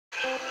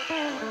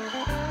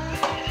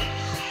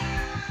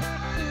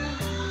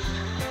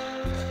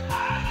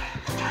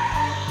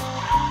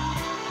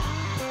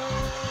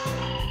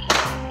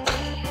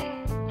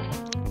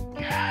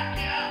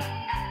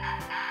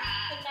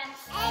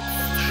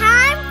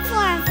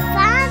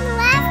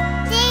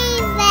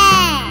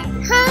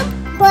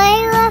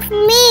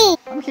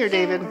Come here,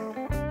 David.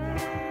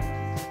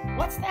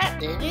 What's that,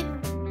 David?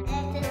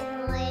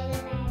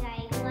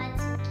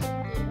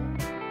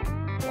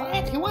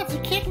 What? He wants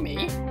to kick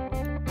me?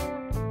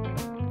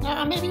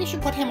 Maybe you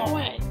should put him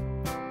away.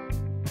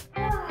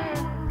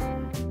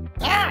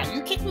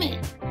 You kicked me.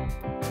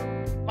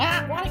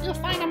 Why don't you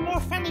find a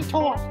more friendly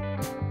toy?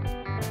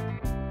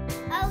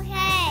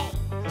 Okay.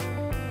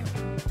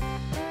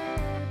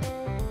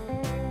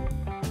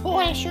 Boy,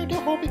 I sure do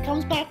hope he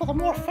comes back with a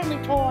more friendly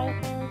toy.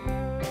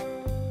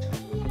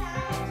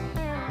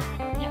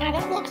 Yeah,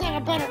 that looks like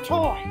a better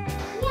toy.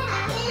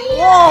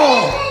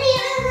 Whoa!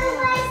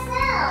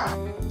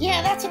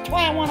 Yeah, that's a toy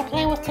I want to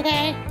play with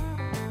today.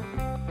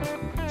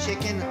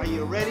 Chicken, are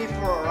you ready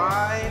for a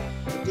ride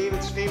with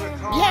David's favorite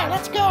car? Yeah,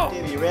 let's go.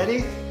 David, you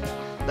ready?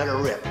 Let her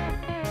rip.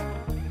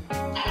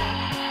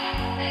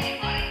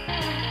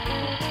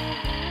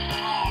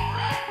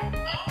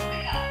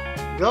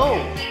 Go!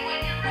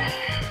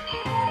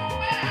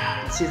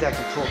 Let's see if that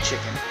can pull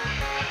Chicken.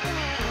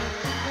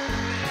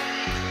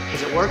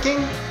 Is it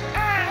working?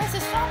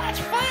 This is so much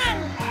fun.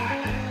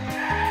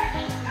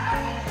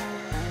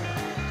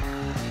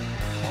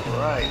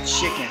 Alright,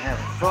 Chicken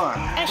having fun.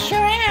 I sure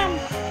am.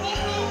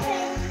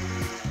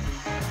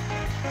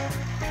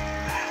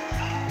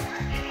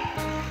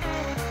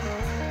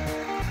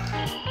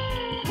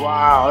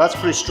 Wow, that's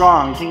pretty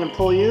strong. You think it can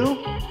pull you?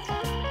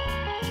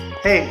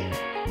 Hey,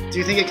 do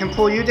you think it can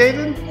pull you,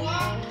 David?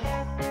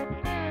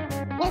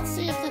 Let's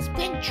see if this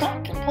big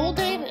truck can pull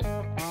David.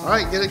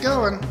 Alright, get it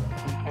going.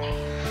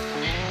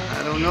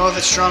 I don't know if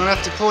it's strong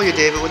enough to pull you,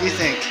 David. What do you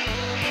think?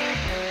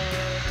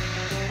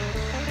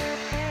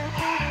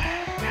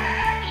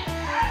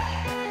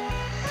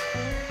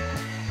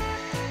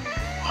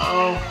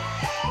 Uh-oh.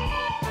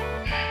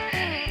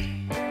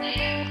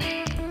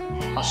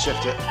 I'll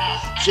shift it.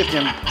 Shift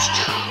him.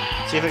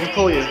 See if I can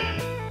pull you.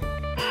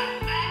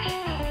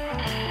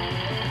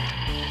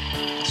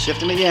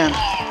 Shift him again.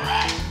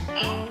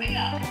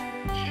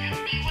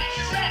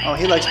 Oh,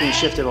 he likes being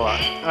shifted a lot.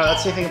 Alright,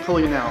 let's see if he can pull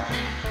you now.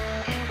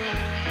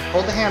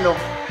 Hold the handle.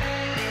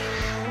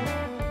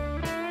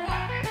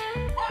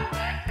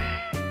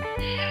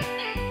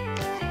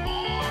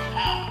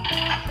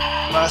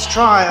 Last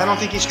try. I don't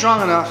think he's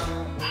strong enough.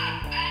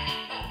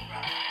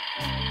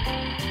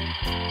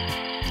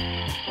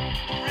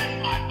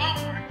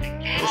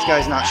 This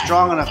guy's not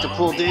strong enough to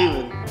pull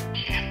David.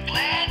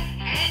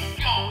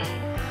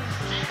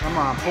 Come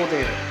on, pull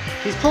David.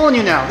 He's pulling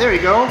you now. There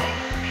you go.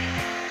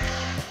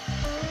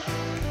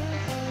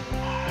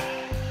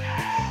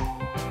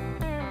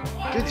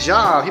 Good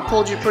job. He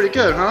pulled you pretty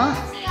good, huh?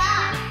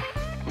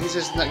 He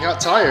just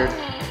got tired.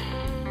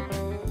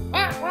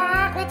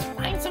 Let's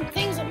find some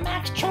things that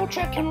MaxTow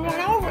Truck can run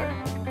over,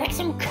 like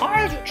some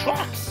cars or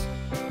trucks.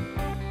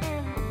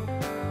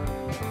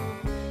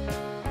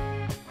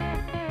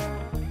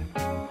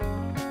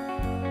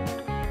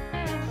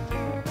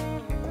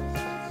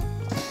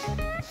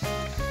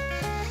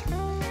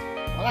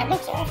 Well, that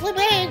looks awfully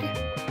big.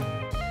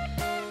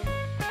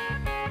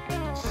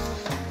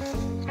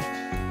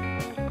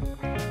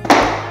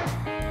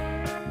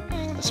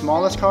 The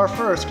smallest car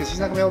first, because he's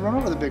not going to be able to run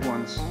over the big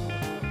ones.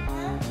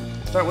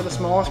 Start with the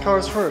smallest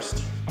cars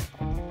first.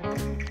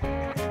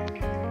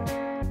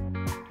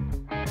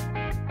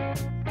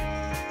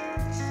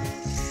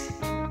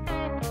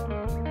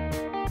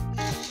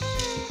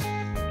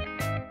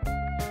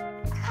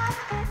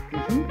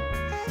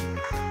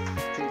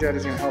 I think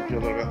Daddy's going to help you a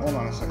little bit. Hold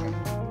on a second.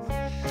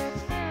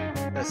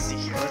 Let's see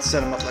here. Let's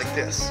set him up like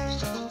this.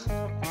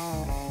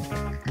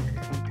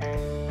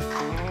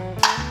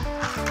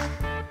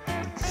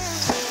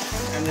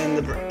 And then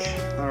the brake.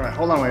 Alright,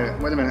 hold on,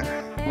 wait a minute.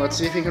 Let's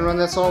see if he can run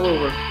this all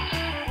over.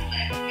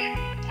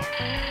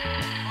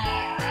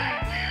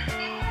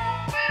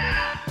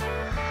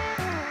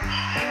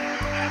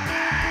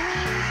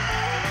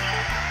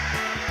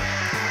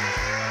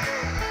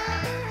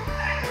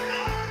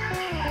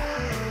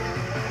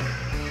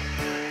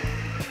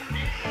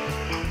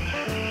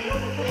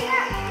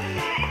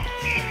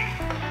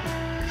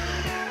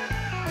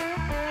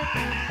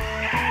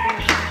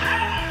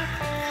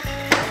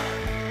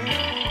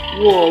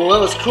 Whoa, that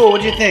was cool.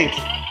 What do you think?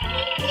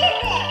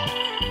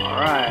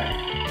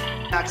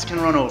 Alright. Max can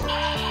run over.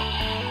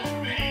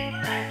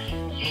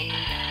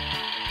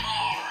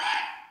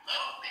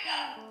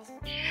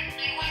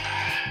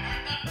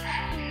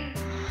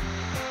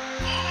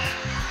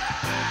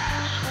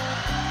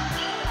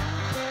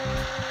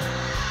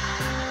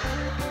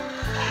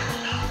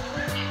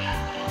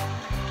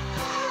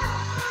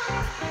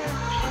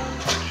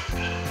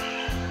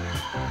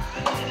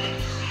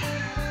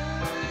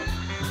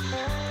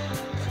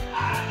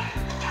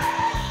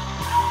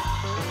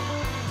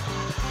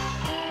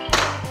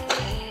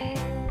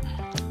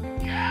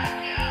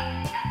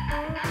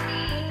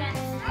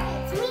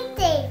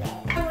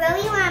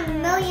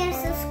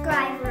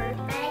 Subscribers,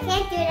 but I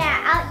can't do that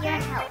without your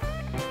help.